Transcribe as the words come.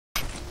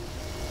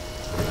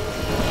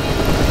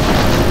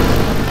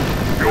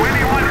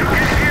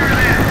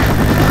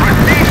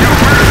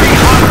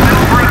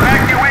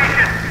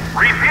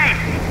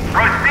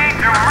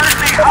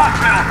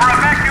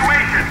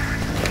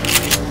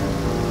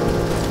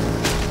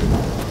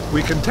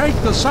We can take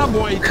the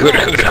subway to the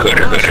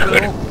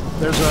hospital.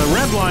 There's a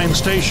red line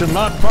station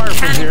not far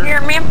from here. Can you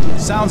hear me?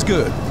 Sounds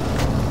good.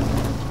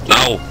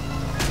 No.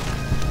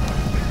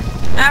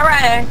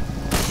 Alright.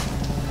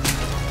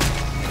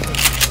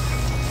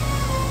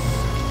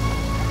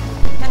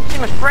 Can you see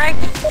my spray?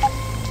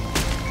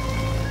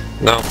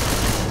 No.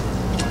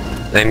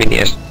 I mean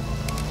yes.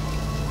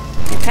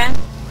 You can?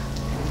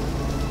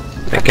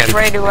 I What can.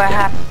 spray do I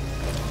have?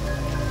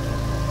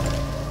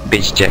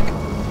 Bitch check.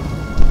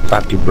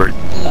 Pappy bird.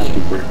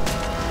 Pappy bird.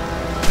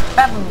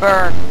 Pepper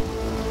bird.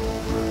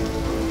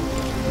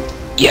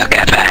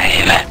 Yoga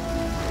baby.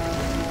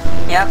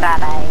 Yoga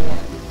baby.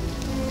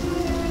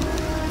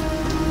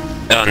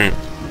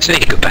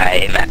 Snake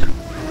baby.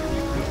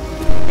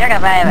 Yoga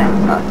baby.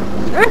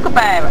 Yoga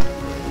baby.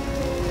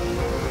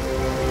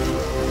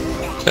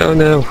 Oh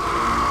no.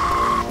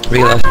 We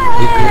lost.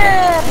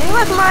 He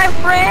was my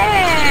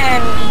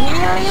friend. He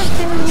lives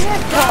in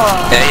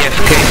Utah.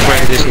 AFK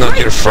friend is not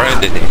your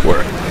friend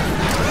anymore.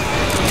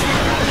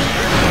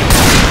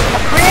 A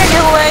friend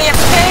who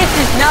AFKs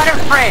is not a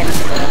friend.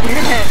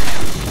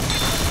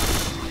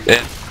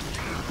 Yeah.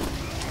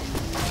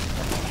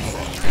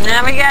 Now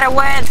we gotta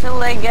wait till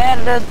they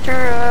get the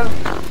tour of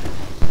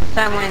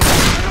someone.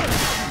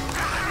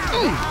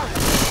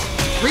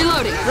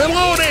 Reloading.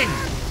 Reloading!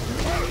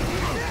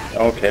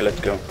 Okay, let's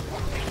go.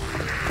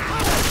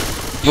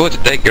 Would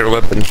take your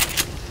weapon.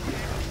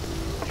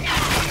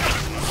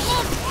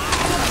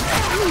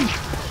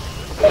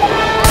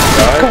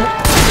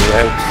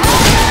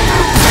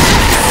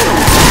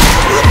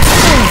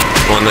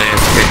 One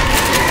AFK.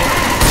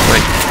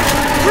 Wait.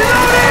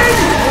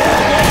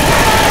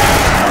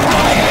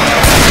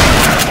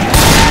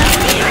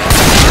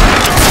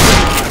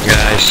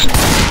 Guys.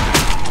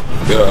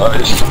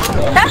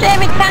 God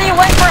damn it, can you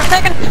wait for a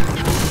second?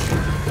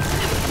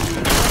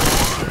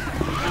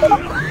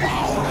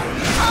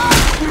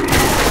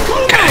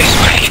 Guys,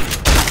 wait.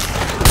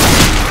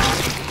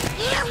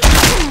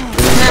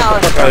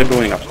 What are you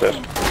doing upstairs?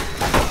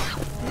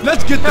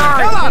 Let's get the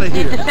Sorry, hell out of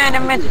need here. to send a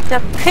message to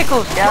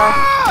Pickles, guys.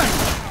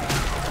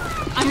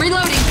 I'm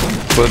reloading.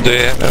 What do you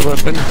have a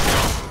weapon?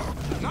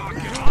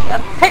 The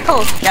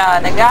Pickles guy,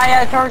 the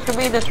guy I thought to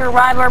be the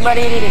survivor, but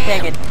he didn't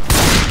take it.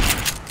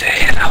 Do you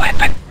have a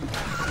weapon?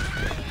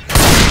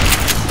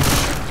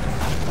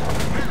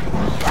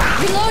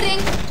 Reloading.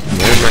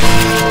 Never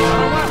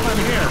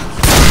mind.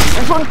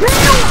 There's one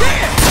Pickles!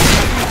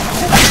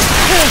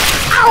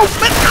 Ow!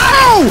 But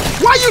ow!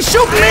 Why you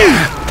shooting me?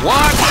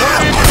 What?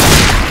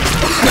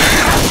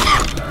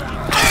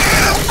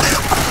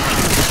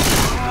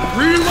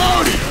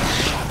 Reloading!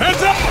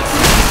 Heads up!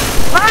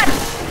 What?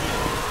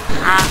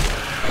 Ah,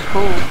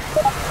 cool.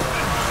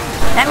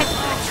 Damn it.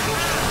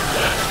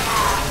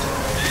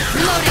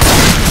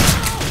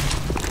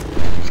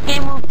 This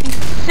game will be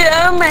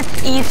so much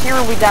easier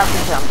without the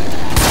jump.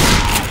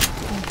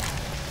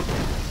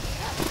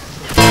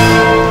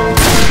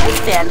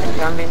 What's that, the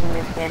zombies in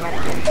this game? I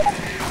don't get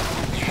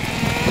it.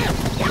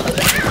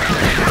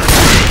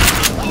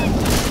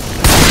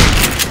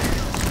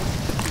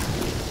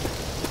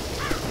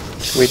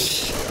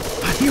 Witch.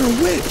 I hear a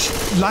witch.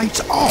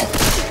 Lights off.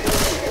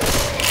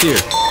 Here,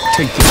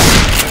 take this.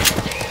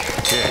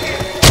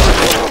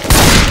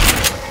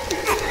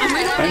 I'm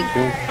reloading. Thank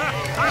you.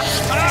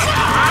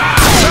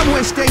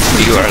 Subway station.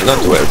 You are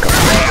not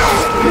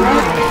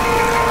welcome.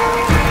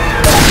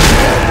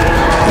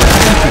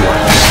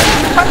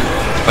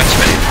 Watch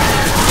me.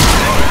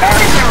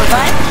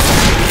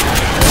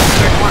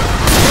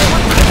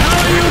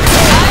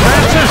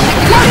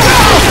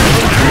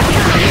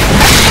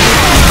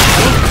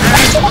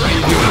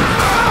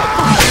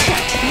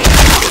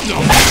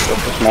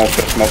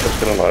 Smoker's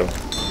still alive.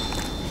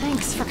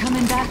 Thanks for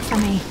coming back for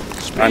me.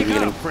 I'm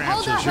healing.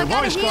 Francis, Hold up, your I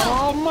gotta voice got heal.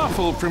 all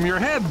muffled from your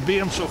head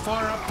being so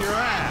far up your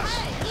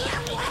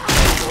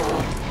ass.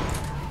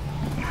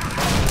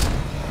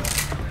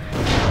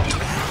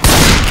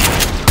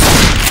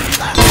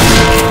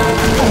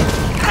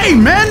 Hey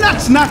man,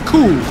 that's not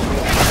cool.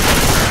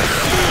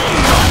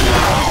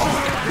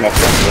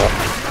 Smoker's up.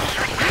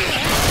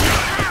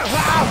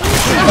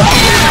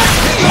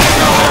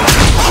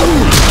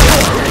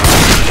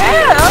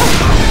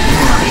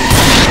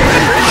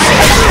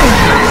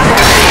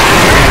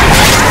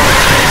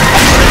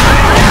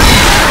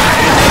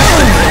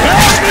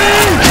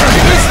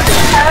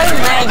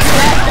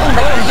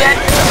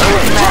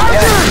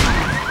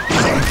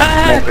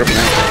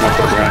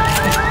 Smoker behind.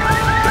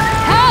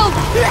 Help!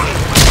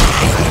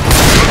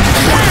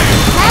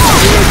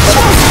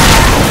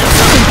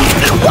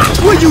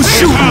 Will you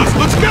shoot me?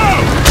 Let's go!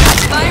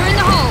 Fire in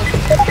the hole.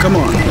 Come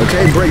on,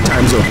 okay? Break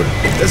time's over.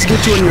 Let's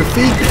get you on your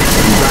feet and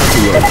drive to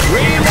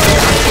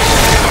work.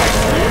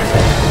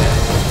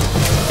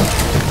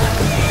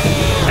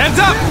 Heads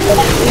up!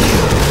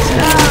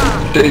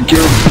 Take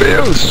your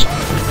pills.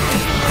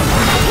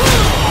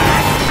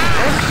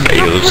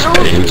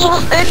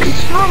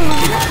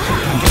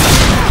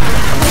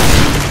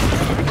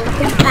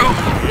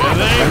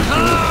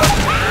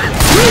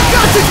 We've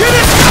got to get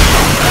it!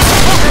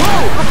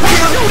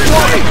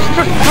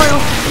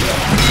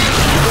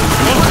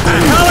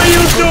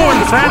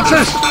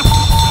 Francis!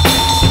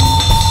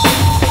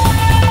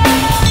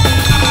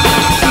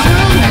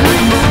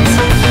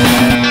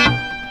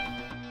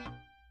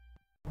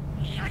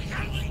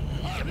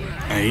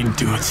 I ain't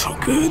doing so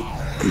good.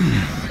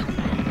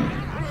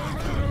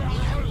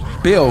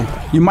 Bill,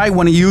 you might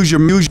want to use your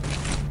music.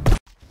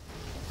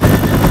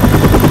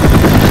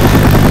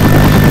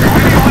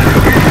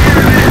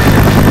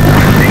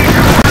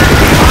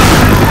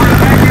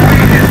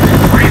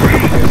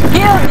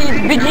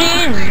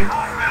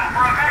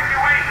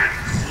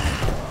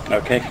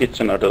 Okay,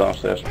 kitchen are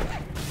downstairs.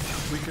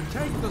 We can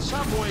take the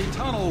subway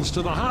tunnels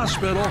to the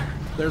hospital.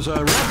 There's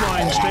a red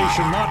line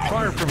station not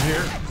far from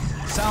here.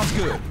 Sounds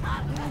good.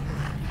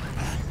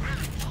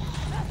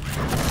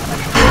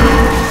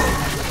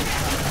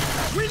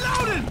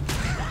 Reloading!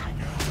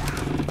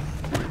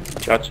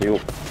 Judge you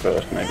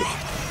first, maybe.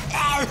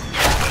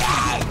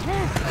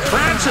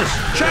 Francis,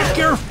 check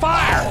your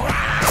fire!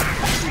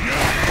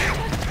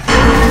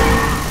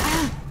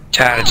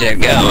 Try to get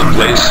going,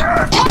 please.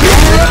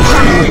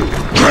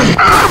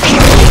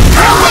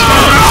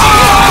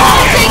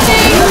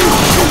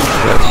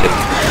 That's it.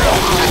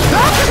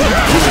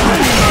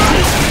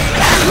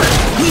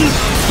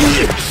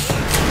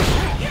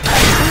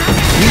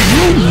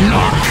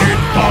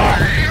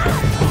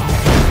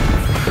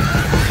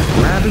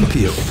 Grabbing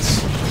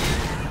pills.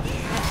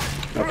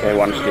 Okay,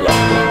 one still up.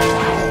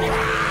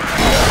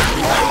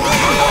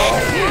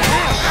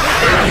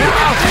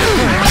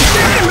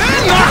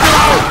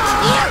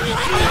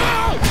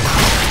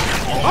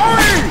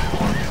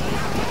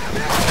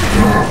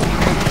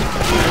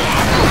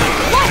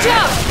 Watch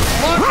out!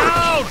 Look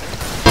out!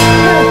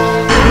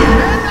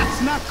 That's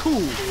not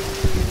cool.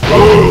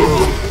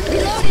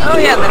 Oh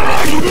yeah,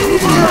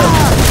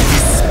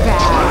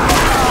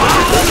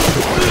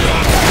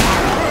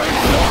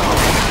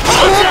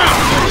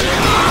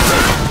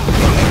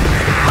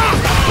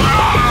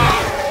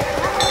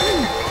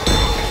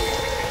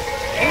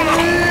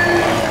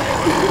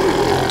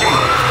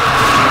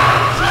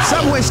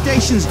 Subway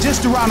station's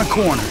just around the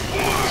corner.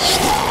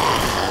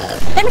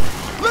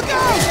 Look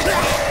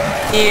out!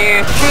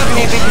 you shoot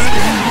me,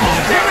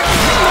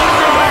 bitch.